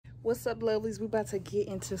What's up, lovelies? We about to get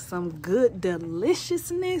into some good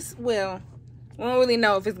deliciousness. Well, we don't really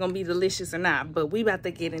know if it's gonna be delicious or not, but we about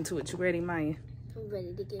to get into it. You ready, Maya? I'm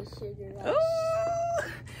ready to get sugar rush. Oh,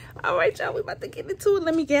 all right, y'all. We about to get into it.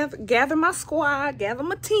 Let me gather my squad, gather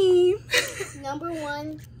my team. Number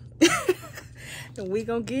one. And we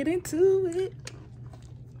gonna get into it.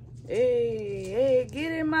 Hey,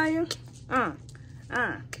 get it, Maya.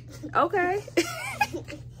 Okay.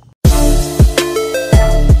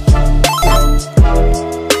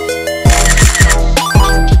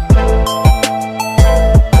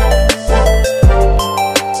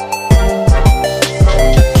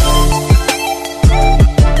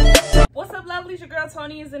 What's up, lovelies? Your girl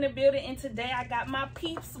Toni is in the building, and today I got my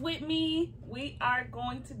peeps with me. We are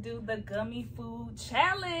going to do the gummy food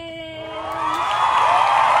challenge.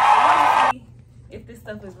 If this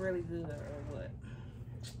stuff is really good or what.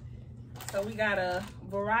 So we got a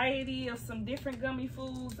variety of some different gummy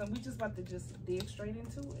foods, and we just about to just dig straight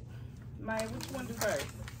into it. Maya, what you want to do first?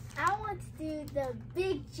 I want to do the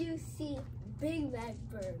big juicy Big Mac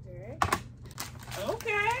burger.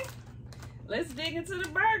 Okay. Let's dig into the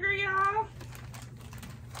burger, y'all.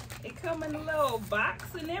 It come in a little box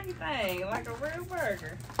and everything, like a real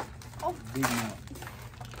burger. Oh, Big Mac.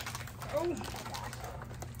 Oh,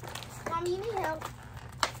 Mom, you need help.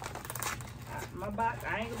 my box.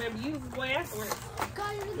 I ain't gonna be able to use this boy afterwards.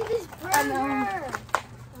 Guys, look at this burger. I know.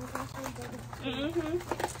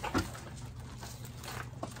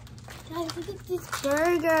 Guys, look at this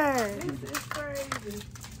burger. This is crazy.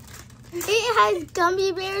 It has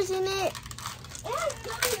gummy bears in it. It has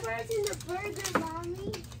gummy bears in the burger,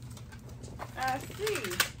 Mommy. I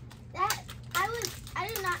see. I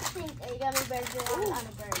did not think a gummy bear was on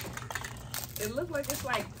a burger. It looks like it's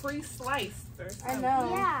like pre-sliced or something. I know.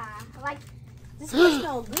 Yeah, like This one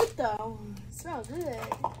smells good though. It smells good.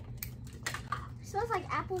 it smells like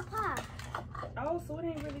apple pie. Oh, so it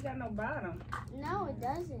ain't really got no bottom. No, it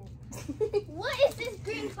doesn't. What is this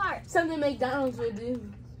green part? Something McDonald's would do.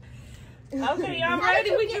 Okay, y'all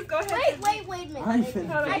ready? We just go ahead. Wait a minute. I ain't Hold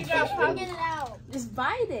finna on, I you can't got even get it out. Just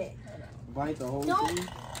bite it. bite the whole Don't. thing.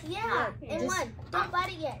 Yeah, in just- one. Don't bite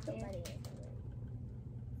it yet. Don't bite it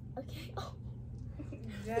yet. Okay. Oh,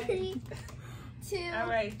 Dang. 3, 2, All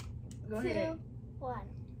right, go ahead. 2, 1.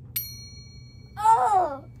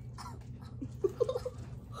 Oh!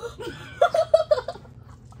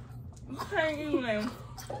 You can't even.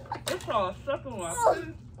 It's all stuck in my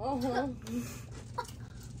food. Uh-huh.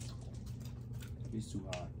 It's too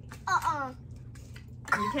hot.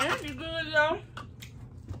 You can be good, y'all.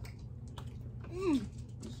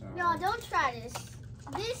 It's all No, right. don't try this.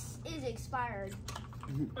 This is expired.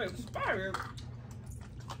 Expired.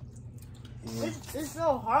 Yeah. It's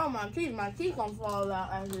so hard on my teeth. My teeth gonna fall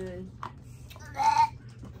out as it is.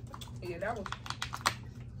 Yeah, that was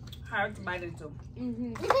hard to bite into.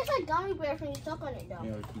 Mm-hmm. It tastes like gummy bears when you suck on it, though.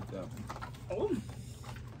 Yeah, keep that. Oh,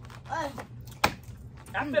 Uh,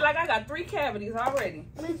 I feel like I got 3 cavities already.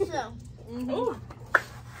 me too. Mm-hmm. Ooh.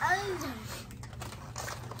 Uh,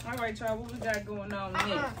 All right, y'all, what we got going on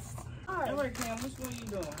next? All Alright. right, Cam, which one you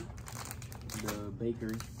doing? The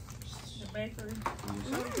bakery. The bakery? Yes.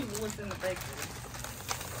 Show the people what's in the bakery.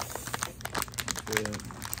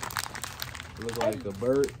 It look like a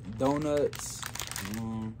bird, donuts.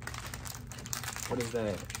 What is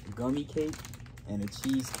that? Gummy cake and a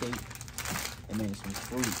cheesecake, and then some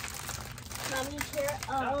fruit. Mommy, tear it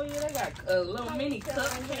up. Oh, yeah, they got a little mini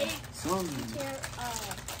cupcake Something. Tear it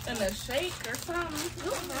up. and a shake or something.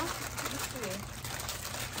 Let's see.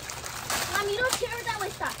 Mom, you don't tear it that way.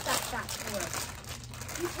 Stop. What?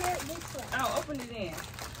 You tear it this way. Oh, open it in.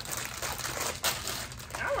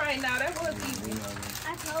 All right, now that was easy.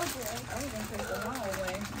 I told you. I was gonna take the long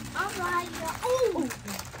way. Alright, oh!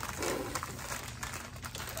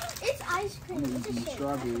 It's ice I'm cream. gonna It's a use shake.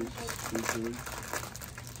 strawberries.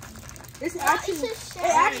 It's Oh, actually, it's a it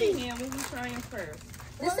shake. actually, Cam, what we trying first?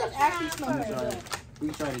 this stuff actually smells We good.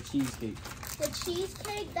 can try the cheesecake. The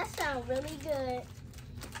cheesecake, that sounds really good.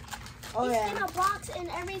 Oh It's yeah, in a box and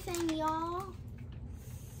everything, y'all.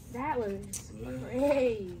 that was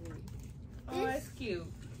crazy. Oh, that's cute.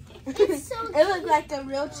 It's so It looked like a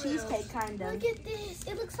real cheesecake, kind of. Look at this.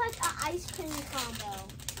 It looks like an ice cream combo.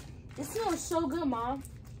 It smells so good, Mom.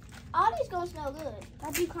 All these gonna smell good.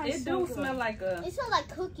 That do kind of It do smell like a, It smells like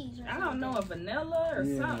cookies or I don't know, a vanilla or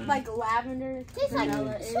Yeah. something. like lavender. It tastes like,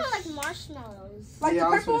 vanilla it smells like marshmallows. Like yeah, the I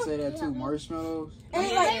was purple. gonna say that too. Yeah. Marshmallows. And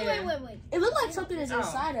Yeah. Wait. it looked like something is Oh.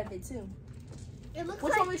 inside of it too. It looks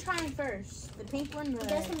Which like one we trying first? The pink one, it the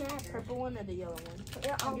doesn't matter. purple one, or the yellow one?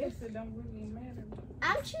 They're I all guess it don't really matter.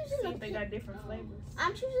 I'm choosing See the if they pink. got different flavors.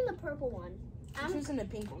 I'm choosing the purple one. I'm choosing the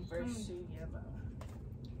pink one I'm gonna first. do yellow.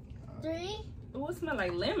 3. Ooh, it smells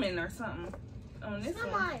like lemon or something on this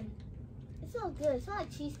Smell one. mine. It smells good. It smells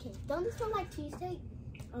like cheesecake. Don't it smell like cheesecake?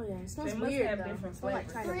 Oh yeah, it smells They must weird have though. different It smells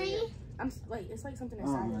like flavors. kind of 3, weird. Wait, it's like something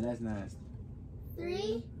inside. Oh, that's nasty.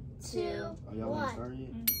 3, 2, Oh, y'all want 1. to start yet?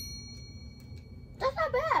 That's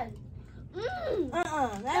not bad. Mmm. That's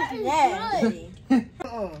That is nasty. That's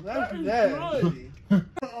nasty. That's nasty.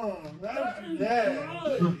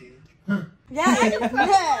 That's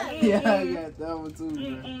nasty. Yeah, I got that one too, bro.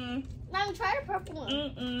 Mm-mm. Now try the purple one.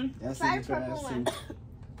 Mm-mm. That's Try in the the purple trash one. too.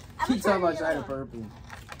 I'm Keep gonna talking about try try the the other one. purple.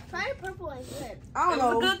 Try the purple one. It's good. I It don't was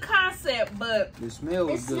a know. good concept, but The smell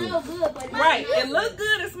It was good. smells good, but right, it looked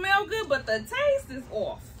good, it smelled good, but the taste is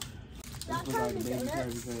off. Stop This was trying like the baby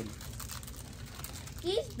donuts. turkey.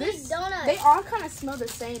 These big donuts. They all kind of smell the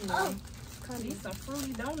same though. Oh. These some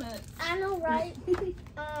fruity donuts. I know, right? They It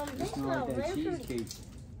smell smell like that very fruity. cheesecake.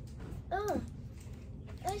 Ugh.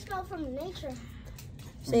 They smell from nature.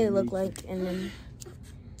 Say it look like, and then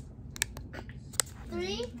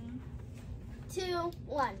 3, 2,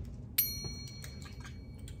 1.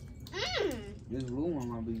 Mmm. This blue one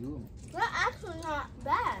might be good. They're actually not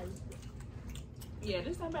bad. Yeah,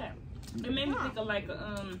 this not bad. It made me think of like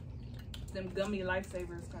them gummy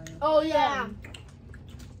lifesavers kind of. oh yeah.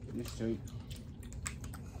 This straight.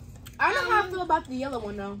 I don't know how I feel about the yellow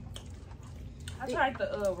one though. I tried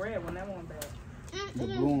the red one, that one bad. The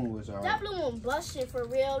blue one was That alright. blue one busted for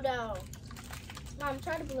real though. Mom,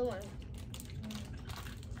 try the blue one.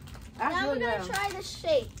 That's Now we're really gonna good. try the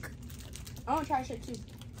shake. I want to try shit too.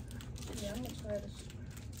 Yeah, I'm gonna try to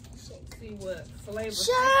Shake. see what flavor.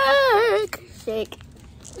 Shake.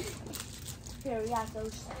 Here we got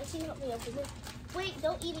those. Can you help me open it? Wait,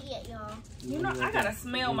 don't eat it yet, y'all. You know, I gotta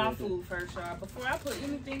smell my food first, y'all. Before I put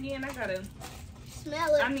anything in, I gotta.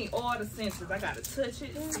 Smell it. I need all the senses. I gotta touch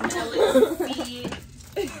it, smell it, see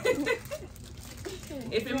it.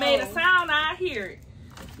 If it made a sound, I hear it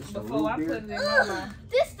It's a before I root put it beer. in my mouth.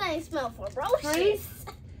 This thing smells for bro. 3,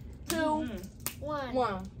 2, Mm. 1.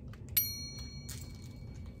 1.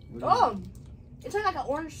 What is Oh, it's like an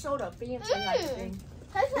orange soda fancy like thing.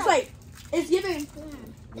 Tastes It's like it's giving.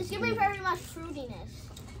 It's giving very much fruitiness.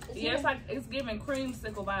 Yeah, it's like it's giving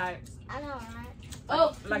creamsicle vibes, I know, right?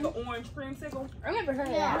 Oh, like an orange creamsicle. I never heard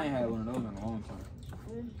of Yeah. I ain't had one of those in a long time.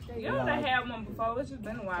 You know, I had one before. It's just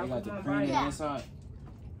been a while. They got Since the I cream bought it. Yeah. inside.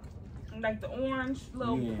 Like the orange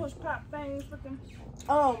little Yeah. push pop things looking.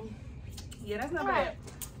 that. Yeah, that's not Alright. bad.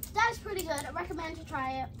 That's pretty good. I recommend you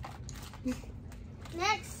try it.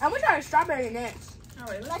 Next. I'm gonna try the strawberry next. All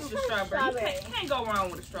right, Let's let's do the try strawberry. strawberry. You can't go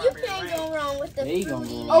wrong with a You strawberry, can't right? go wrong with the They gonna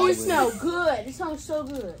fruitiness. go Oh, it with smells good. It smells so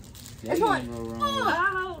good. They It's gonna like- go wrong with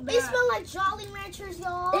Oh, They smell like Jolly Ranchers,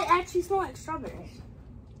 y'all. It actually smells like strawberries.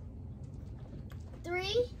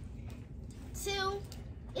 3, 2.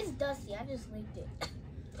 It's dusty. I just licked it.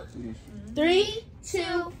 it. 3, 2,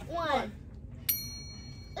 1.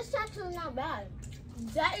 It's actually not bad.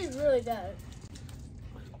 That is really good.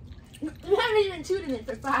 You haven't even chewed in it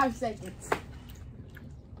for 5 seconds.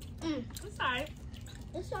 It's alright.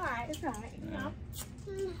 It's alright. It's alright. Yeah.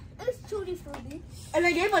 It's tutti frutti. And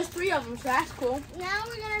they gave us 3 of them, so that's cool. Now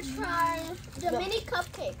we're gonna try the mini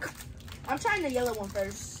cupcake. I'm trying the yellow one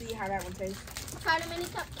first. See how that one tastes. Try the mini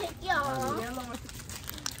cupcake, y'all. Yellow one.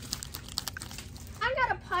 I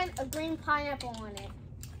got a green pineapple on it.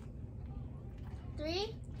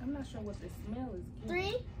 3, I'm not sure what the smell is.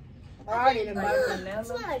 3. I already done Ugh, bought it. it vanilla.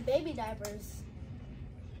 smells like baby diapers.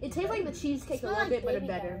 It tastes like the cheesecake a Smell little like bit, but baby it's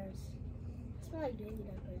better. diapers. It smells like baby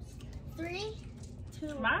diapers. 3,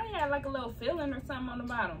 2. Mine had like a little filling or something on the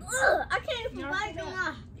bottom. Ugh, I can't even Y'all bite see them that?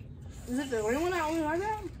 off. Is it the green one that only like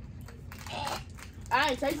that? I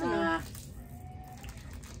ain't tasting it. Nah.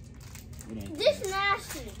 It ain't This bad.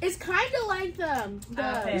 nasty. It's kind of like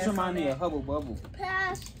This remind me of Hubble Bubble.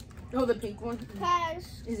 Pass, oh, the pink one.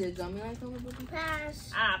 pass, Is it gummy like Hubble Bubble? pass,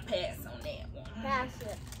 I'll pass on that one. pass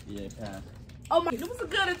it. Yeah, pass. Oh my! It was a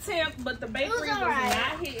good attempt, but the bakery was alright.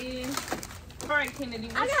 not hitting. All right, Kennedy.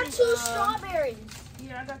 I what got you, 2 strawberries.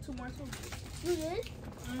 Yeah, I got 2 more too. You did?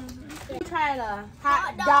 Mm-hmm. We tried a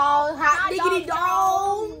Hot hot dog, dog, hot hot diggity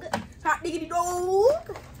dog, dog, hot diggity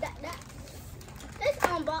dog. Let's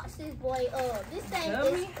unbox this boy up. This thing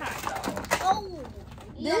Gummy is hot dog. oh.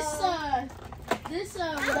 This I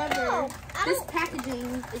don't whatever. know. This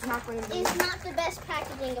packaging is not for me. It's not the best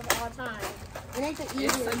packaging of all time. It ain't the It's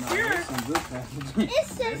easiest. a Nah, Sure. that's some good packaging. It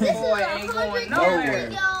says this Boy, is ain't 100 going calories, nowhere.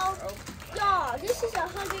 y'all. Y'all, this is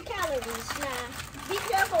 100 calories. Now, be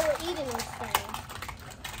careful with eating this thing.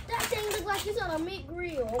 That thing looks like it's on a meat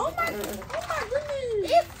grill. Oh my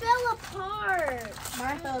goodness! It fell apart.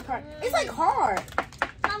 Mine fell apart. It's like hard.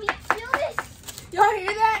 Mom, you feel this? Y'all hear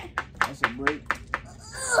that? That's a break.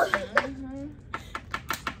 Ugh,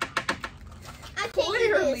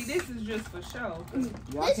 Clearly, this is just for show.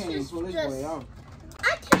 Y'all This can't even is pull this just- boy out.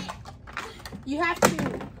 I can't. You have to. They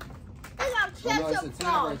got Oh, no, it's a ketchup 10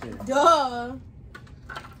 sauce. right there. Duh.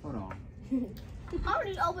 Hold on. I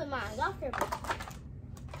already opened mine. Y'all careful.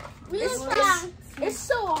 It's- Real time. It's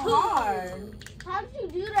so hard. How did you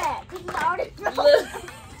do that? This is already Look. frozen.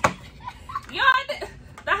 Y'all,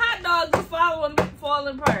 the hot dog is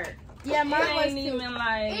falling apart. Yeah, It mine was ain't too. even It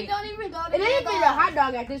like. don't even go It together. ain't even a hot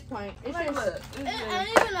dog at this point. It's Like, just. look, it's It just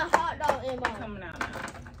ain't even a hot dog in mine. coming out now.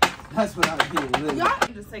 That's what I did. Really. Y'all-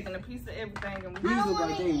 I'm just taking a piece of everything and we These don't look like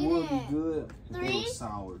wanna they eat would be it. good. If they 3, were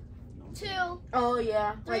sour. 2, Oh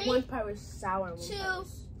yeah. Like 3, one part was sour. And one 2, part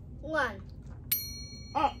was... 1.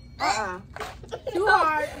 Too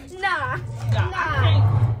hard. Nah. Yeah,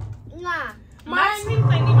 I Nah. can't. My teeth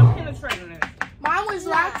ain't even penetrating it. Mine was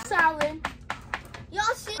rock solid. Y'all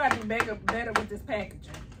see? I gotta do better with this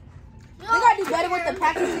packaging. They gotta do better with the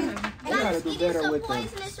packaging. They gotta Guys, do eating better some with the.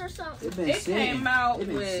 poisonous or something. It been It sitting. came out It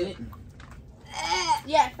been with- sitting.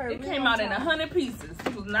 Yeah, for It a came real out in time. 100 pieces.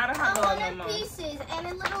 It was not a hot dog no 100 more. pieces, and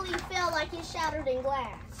it literally felt like it shattered in glass.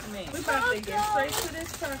 Man, we about to get straight to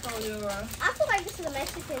this taco, y'all. I feel like this is a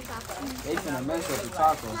Mexican taco. They finna mess up the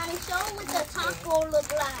taco. Mommy, show what the taco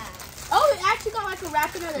look like. Oh, it actually got like a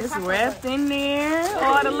wrapping of the It's taco. wrapped in there.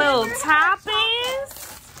 All the little toppings.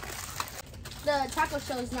 The taco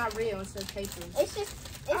shell is not real. It's a paper. It's just.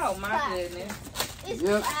 It's Oh my plastic. goodness. It's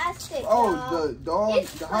Yep. plastic. Oh, y'all. the dog,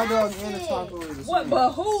 It's the hot dog and the plastic. taco is the What same.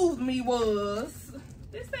 behooved me was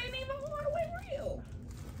this ain't even all the way real.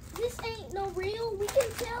 This ain't no real. We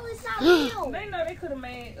can tell it's not real. They know they could have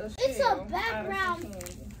made a It's a shell out of background. some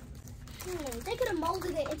candy. They could have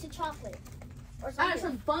molded it into chocolate or Alright, something.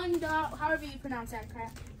 some fun dog. However you pronounce that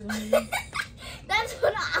crap. That's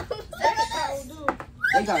what I was do.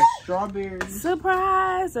 They got strawberries.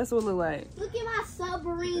 Surprise! That's what it look like. Look at my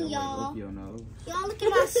submarine, That y'all. way up your nose. Y'all look at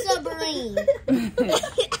my submarine.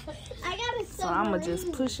 I got a submarine. So I'ma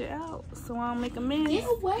just push it out so I don't make a mess. Get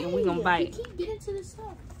away. And we gonna bite. You keep getting to the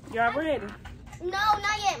stuff. Y'all ready? No,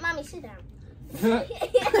 not yet. Mommy, sit down.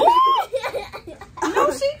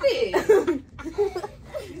 No, she did.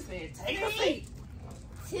 She said, take a seat.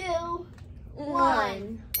 2,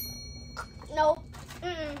 1. Nope.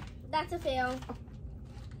 That's a fail.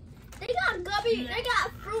 They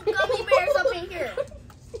got fruit gummy bears up in here.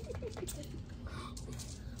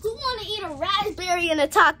 Who want to eat a raspberry in a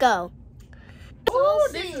taco? Oh,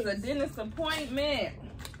 this is a dentist appointment.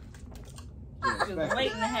 Just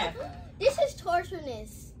waiting to happen. This is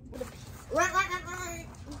tortureness.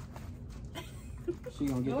 She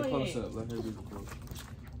gonna get Go the ahead. close up. Let her get the close up.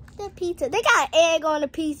 The pizza. They got egg on the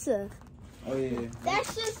pizza. Oh yeah.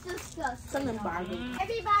 That's just disgusting. Something bargain.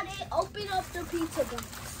 Everybody, open up the pizza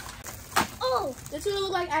box. Oh, This will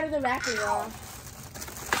look like out of the wrapper, y'all.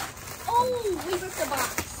 oh, we ripped the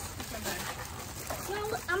box.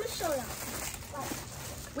 Well, I'm gonna show y'all.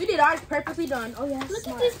 We did ours perfectly done. Oh yeah. Look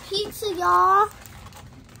smart. at this pizza, y'all.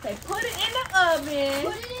 They put it in the oven.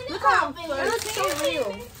 Put it in the Look how oven. it looks so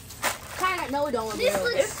real. Kind of no, it don't look This real.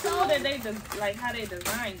 looks It's cool that they like how they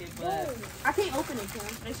designed it, but I can't open it, Kim.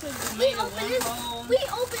 they should have We made it open one this. whole We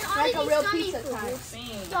open all Like a these real gummy pizza foods. kind.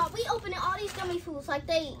 thing. Y'all, we opening all these gummy foods like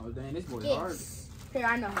they. Oh dang, this boy hard. Yes. Here,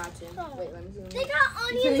 I know how to. Wait, let me zoom in. They got You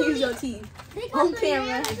onions can on use your it. teeth. They on got camera.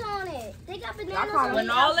 bananas on it. They got Y'all bananas call on When it.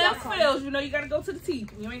 all else Y'all fails, you know you gotta go to the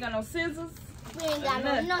teeth. You ain't got no scissors. We ain't got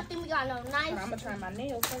no Nothing. nothing. We got no I'm knives. gonna try my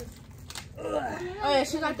nails first. Oh yeah,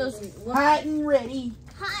 she got those hot and ready.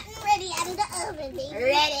 Hot and ready out of the oven, baby.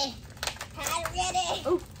 Ready. Hot and ready.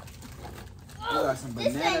 Oh. We got some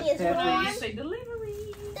This banana thing is What do warm. you peppers. say?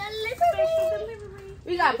 Delivery. Delivery. Special delivery.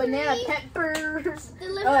 We got banana peppers.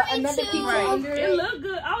 Delivery Another to. pizza Right. under It it. look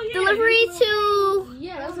good. Oh yeah. Delivery these little- to.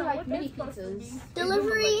 Yeah, I those don't are know like what mini that's supposed to pizzas. be. They do look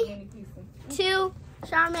Delivery. like mini pizza. To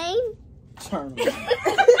Charmaine.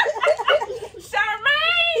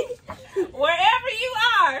 Charmaine, wherever you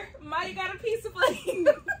are, Maya got a pizza for you.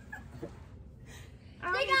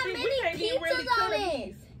 They got mini pizzas on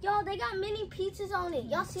it. Y'all, they got mini pizzas on it.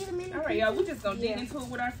 Y'all see the mini All right, pizzas? y'all, we just gonna dig Yeah. into it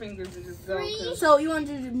with our fingers and just go. 'cause Three. So you want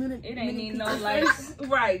to do the mini? It ain't mini need no pizzas like, first?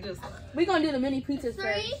 right? Just We gonna do the mini pizzas 3.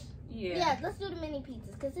 first. yeah. Yeah, let's do the mini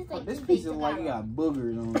pizzas because this Oh, ain't this too pizza big look like to you go. got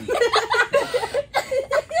boogers on it.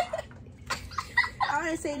 I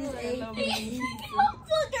want to say this eight.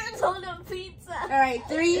 Boogers on the pizza. All right, It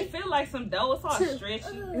 3, feel like some dough. It's all Two.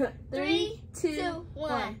 stretchy. 3, 2, 2,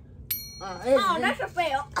 1. 1. Oh, that's a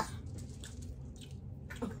fail.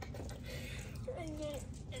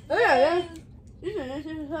 Oh yeah,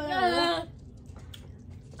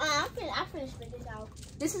 I finished with this out.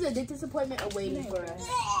 This is a disappointment awaiting for us.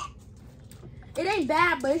 It ain't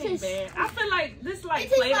bad, but it's It ain't just. bad. I feel like this like It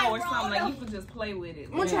tastes Play-Doh like or something. raw Like you could just play with it.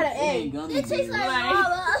 I'm gonna try the egg. It tastes like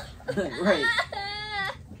lava. Right.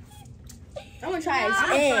 I'm gonna try I'm his gonna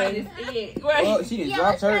try egg. this egg. Right. Well, she done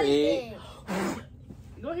dropped her egg.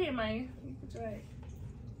 Go ahead, man. You can try it.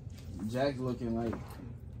 Jack's looking like.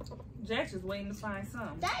 Jack's just waiting to find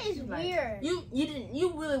something. That is Like, weird. You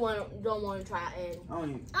really don't want to try egg. I don't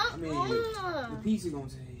even. I mean, the pizza gonna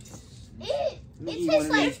taste. It Let me it eat tastes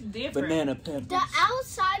one of It's like different. Banana peppers. the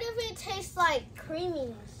outside of it tastes like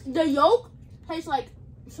creaminess. The yolk tastes like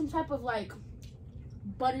some type of like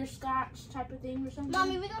butterscotch type of thing or something.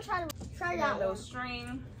 Mommy, we gonna try Got that those one.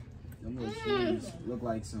 string. Them little things look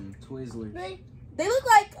like some Twizzlers. They look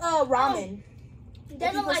like ramen. They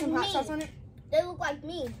If you look put like some hot me. sauce on it. They look like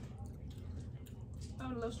me. Oh,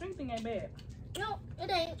 the little string thing ain't bad. No,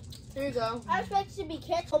 it ain't. There you go. I expect it to be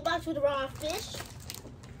ketchup box with the raw fish.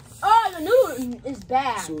 Oh, the noodle is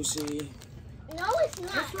bad. Sushi. No, it's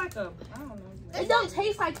It's not. like a, I don't know. It don't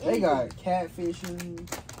taste like They anything. got catfish and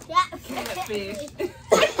Catfish.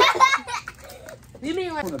 You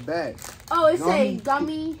mean like? on the back. Oh, it's a Gummy.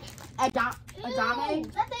 gummy, Ew,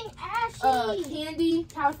 adame, that thing ashy. candy,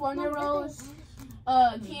 California rolls,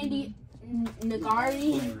 candy,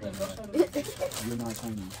 nagari. You're not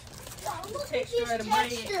Toni. Look at Texture this of the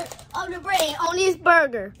bread. texture of the bread on this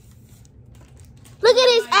burger. Look at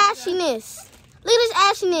this ashiness. Look at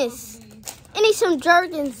this ashiness. I need some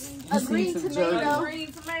jergens. A You green see some tomato.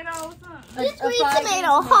 Green tomato or something. This a green fried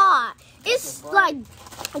tomato hot. It's like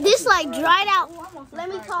this like dried out. Let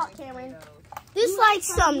me talk, Cameron. This like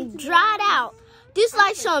some dried out. This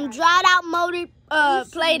like some dried out molded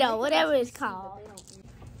Play-Doh, whatever it's called.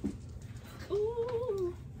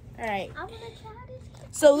 Ooh. All right. I wanna try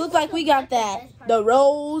this. So look like we got that. The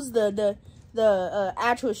rolls, the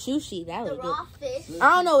actual sushi. That The was good. raw fish. I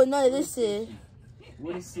don't know what none of this is.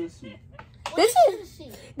 What is sushi? This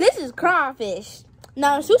This is crawfish.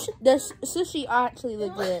 Now the sushi actually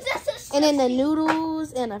look good. And then the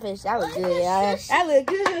noodles and the fish. That look good. That look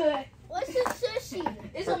good. What's the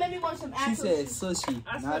sushi? This will make me want some She actual said sushi. sushi,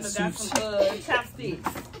 I not should have got sushi. some chopsticks.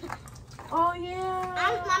 Oh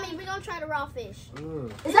yeah. Mommy, we're gonna try the raw fish. Ugh.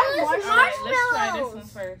 Is that This marshmallow? All right, let's try this one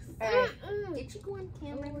Marshmallows. first. Alright. Get you going,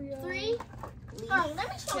 Cameron. 3. Let me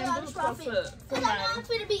show y'all this raw fish. Cause Cause I'm not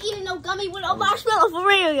finna be eating no gummy with no marshmallow for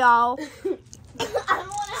real, y'all. I don't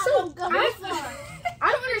wanna have no gummy smoke.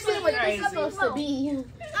 I don't understand what this Crazy. is supposed to be.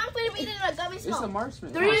 I'm finna be eating a gummy It's a smoke.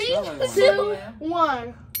 marshmallow. 3, Marshmallow. 2, Yeah.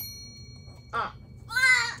 1.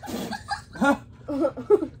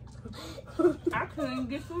 I couldn't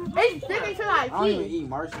get through. It's sticking to my I don't even teeth. eat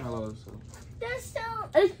marshmallows. So. That's so.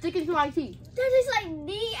 It's sticking to my teeth. That is like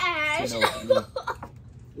knee ash. It's a no for me.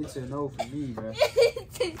 It's a no for me, bro.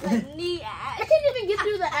 It tastes like knee I ash. can't even get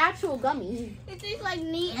through the actual gummy. It tastes like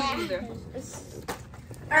knee Me ash. either.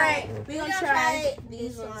 Alright, we're gonna gonna try try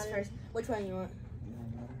these this ones one. first. Which one you want?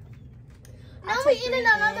 Now I'll we take eating 3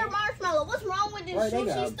 another then. marshmallow. What's wrong with this Right, they sushi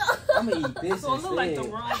got- stuff? I'm gonna eat this So it look like the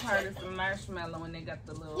instead. wrong part is the marshmallow and they got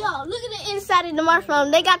the little. Yo, look at the inside of the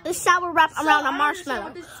marshmallow. They got the sour wrap around the I don't understand marshmallow.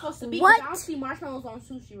 what this is supposed to be. What? 'Cause I don't see marshmallows on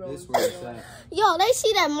sushi rolls. This where it's at. Yo, they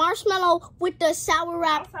see that marshmallow with the sour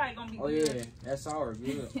wrap. Outside gonna be Oh good. yeah, that's sour.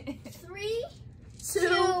 Good. 3,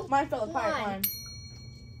 2. Mine fell apart. 1.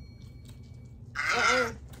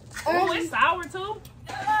 One. Oh, it's sour too.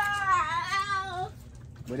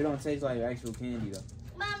 But it don't taste like actual candy though.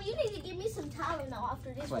 Mom, you need to give me some Tylenol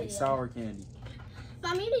after this It's like video. sour candy.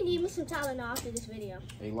 Mom, you need to give me some Tylenol after this video.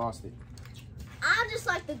 They lost it. I just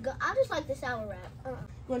like the sour wrap. You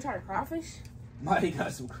wanna try the crawfish? Mighty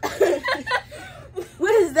got some.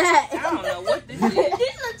 What is that? I don't know what this is.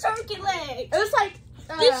 This is a turkey leg. It was like.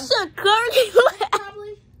 This is a turkey leg.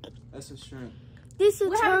 Probably. That's a shrimp. This is a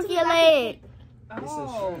What happened to turkey the back of leg. It's a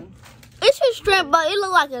Oh, shrimp. It's a shrimp, but it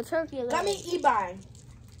look like a turkey leg. Let me eat by.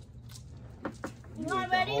 You ate all the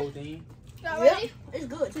ready? whole thing? Y'all ready? It's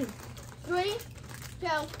good too. 3, 2.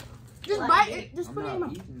 Just Like bite it. it. Just I'm put it in not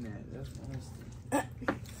my. eating that. That's nasty.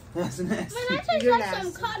 That's nasty. Man, that tastes You're like some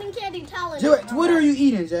nasty. cotton candy Tylenol. Jax, what are you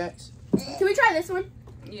eating, Jax? Can we try this one?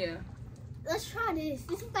 yeah. Let's try this.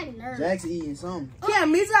 This is like nerve. Jax eating something. Yeah,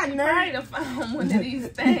 me's not Try nerd. to find one of these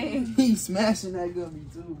things. He's smashing that gummy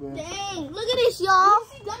too, bro. Dang, look at this, y'all.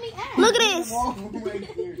 Gummy ass. Look at this.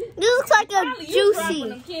 Right there. This looks like a Probably you dropping juicy.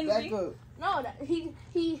 them, Back Kennedy. up. No, he.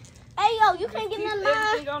 Hey, yo, you can't get Keep none of mine.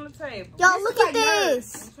 everything on the table. Y'all, This look is at like nerds.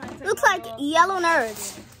 this. I'm trying to take Looks my like gloves yellow off.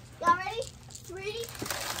 nerds. Y'all ready? 3, You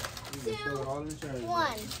just throw it all in the trash.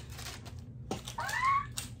 1.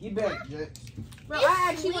 Get back, Jax. Bro, It's I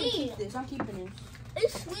actually want to sweet. keep this. I'm keeping it.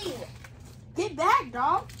 It's sweet. Get back,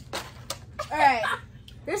 dog. All right.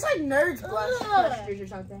 There's like nerds Ugh. blusters or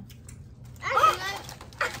something. I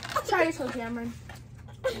try this one, Cameron.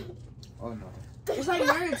 Oh no. It's like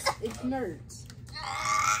nerds. It's nerds.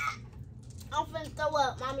 I'm finna throw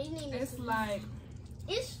up, mommy. You need It's like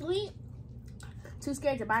it's sweet. Too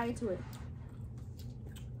scared to bite into it.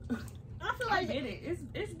 I feel I like get it.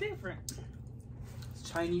 It's different. It's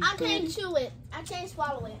Chinese I candy. can't chew it. I can't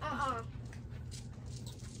swallow it.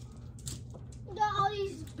 You got all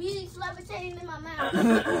these bees levitating in my mouth.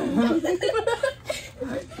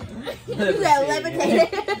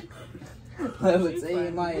 Levitating.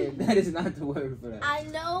 Levitating my head. That is not the word for that. I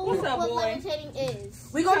know What's up, what boy? levitating is.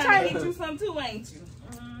 We gonna Trying try to it. get you some too, ain't you?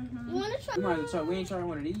 You wanna try? We might as well try. We ain't trying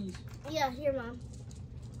one of these. Yeah, here, mom.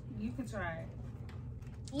 You can try it.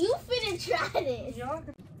 You finna try this. Y'all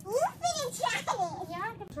can You finna try it.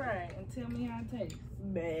 Y'all can try it and tell me how it tastes.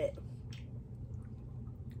 Bad.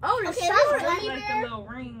 Oh, the Okay, sour. this It's gummy like bear. the little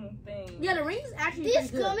ring thing. Yeah, the ring's actually This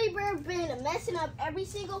pretty good. gummy bear been messing up every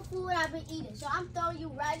single food I've been eating. So I'm throwing you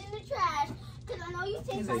right in the trash because I know you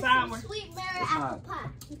taste Is it like sour? some sweet berry It's apple not. pie.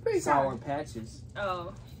 It's pretty Sour sour. patches.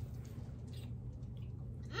 Oh.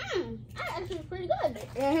 That actually pretty good.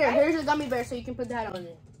 And here's a gummy bear so you can put that on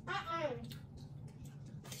it.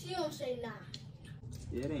 She don't say nah.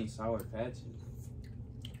 Yeah, it ain't sour patches.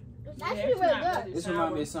 It's Yeah, actually it's really not good. really This sour.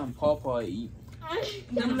 reminds me of something Pawpaw eat.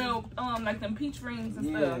 Them little, like them peach rings and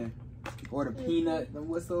Yeah. stuff. Or the peanut.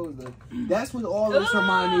 What's those? That's what all this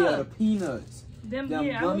remind me of. The peanuts. Them, Them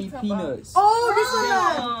yeah, I gummy was talking about- peanuts. Oh, this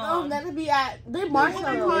Yeah. one. Oh, that'd be at the What they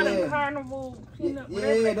marshmallow. call Yeah. them carnival peanut?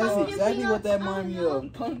 whatever Yeah, they that's call exactly what that remind me of. them.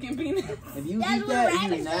 Pumpkin peanuts. If you That's eat what that,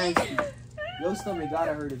 rabbit you nasty. Your stomach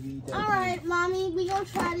gotta hurt if you eat that. All right, mommy, we gonna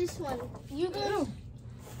try this one. You gonna?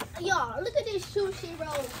 Y'all, look at this sushi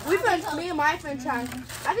roll. Me and my friend tried.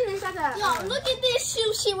 I think it's like that. Y'all, look at this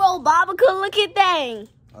sushi roll. Baba could look at thing.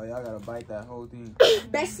 Oh, y'all gotta bite that whole thing.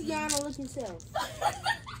 Bestiano looking self.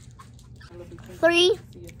 3,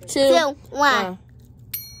 2, 1.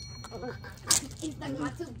 He's stuck in my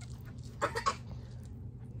tooth.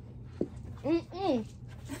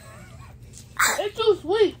 It's too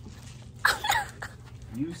sweet.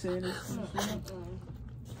 You saying this?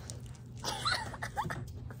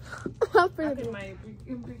 I'm I pretty. can make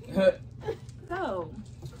So,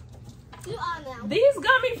 You are now. these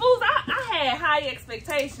gummy foods, I had high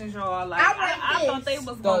expectations, y'all. Like, I thought they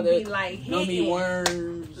was gonna be like Gummy hitting.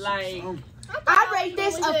 worms. Like- I rate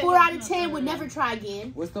this a 4 out of 10. Would never try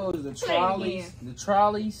again. What's those? The Say it trolleys? again. The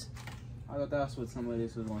trolleys? I thought that's what some of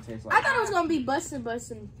this was gonna taste like. I thought it was gonna be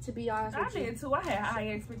bussin', to be honest I with you. did too. I had high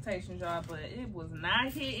expectations, y'all, but it was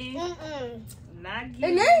not hitting, not And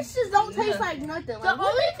getting. this just don't taste like nothing. The Like,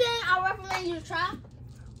 only thing I recommend you try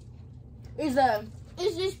is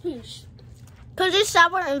is this piece. Cause it's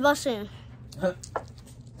sour and busting.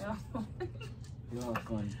 Y'all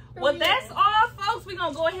funny. Well, that's all, folks. We're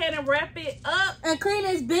gonna go ahead and wrap it up. and clean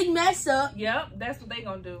this big mess up. Yep, that's what they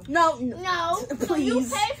gonna do. No, No, so you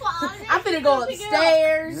please. pay for all this. I'm finna go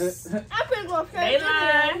upstairs. I'm finna go upstairs. They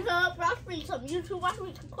lying. Watch me some YouTube. Watch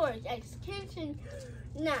me some course. Extension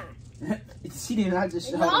 9. She did not just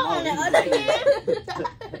shout Y'all on the them other out.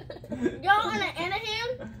 hand, y'all on the other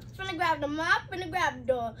hand, finna grab the mop, finna grab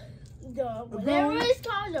the whatever it's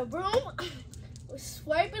called, the broom,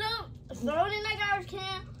 swipe it up, throw it in that garbage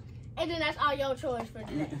can, and then that's all your choice for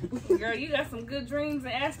today. Girl, you got some good dreams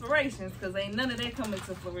and aspirations, because ain't none of that coming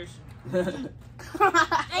to fruition. And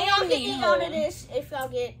y'all can eat all of this if y'all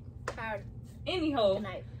get tired Anyhow,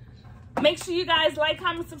 tonight. make sure you guys like,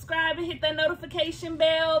 comment, subscribe, and hit that notification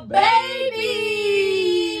bell,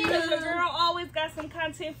 Baby! because your girl always got some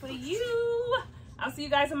content for you. I'll see you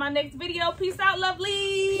guys in my next video. Peace out,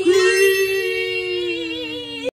 lovelies.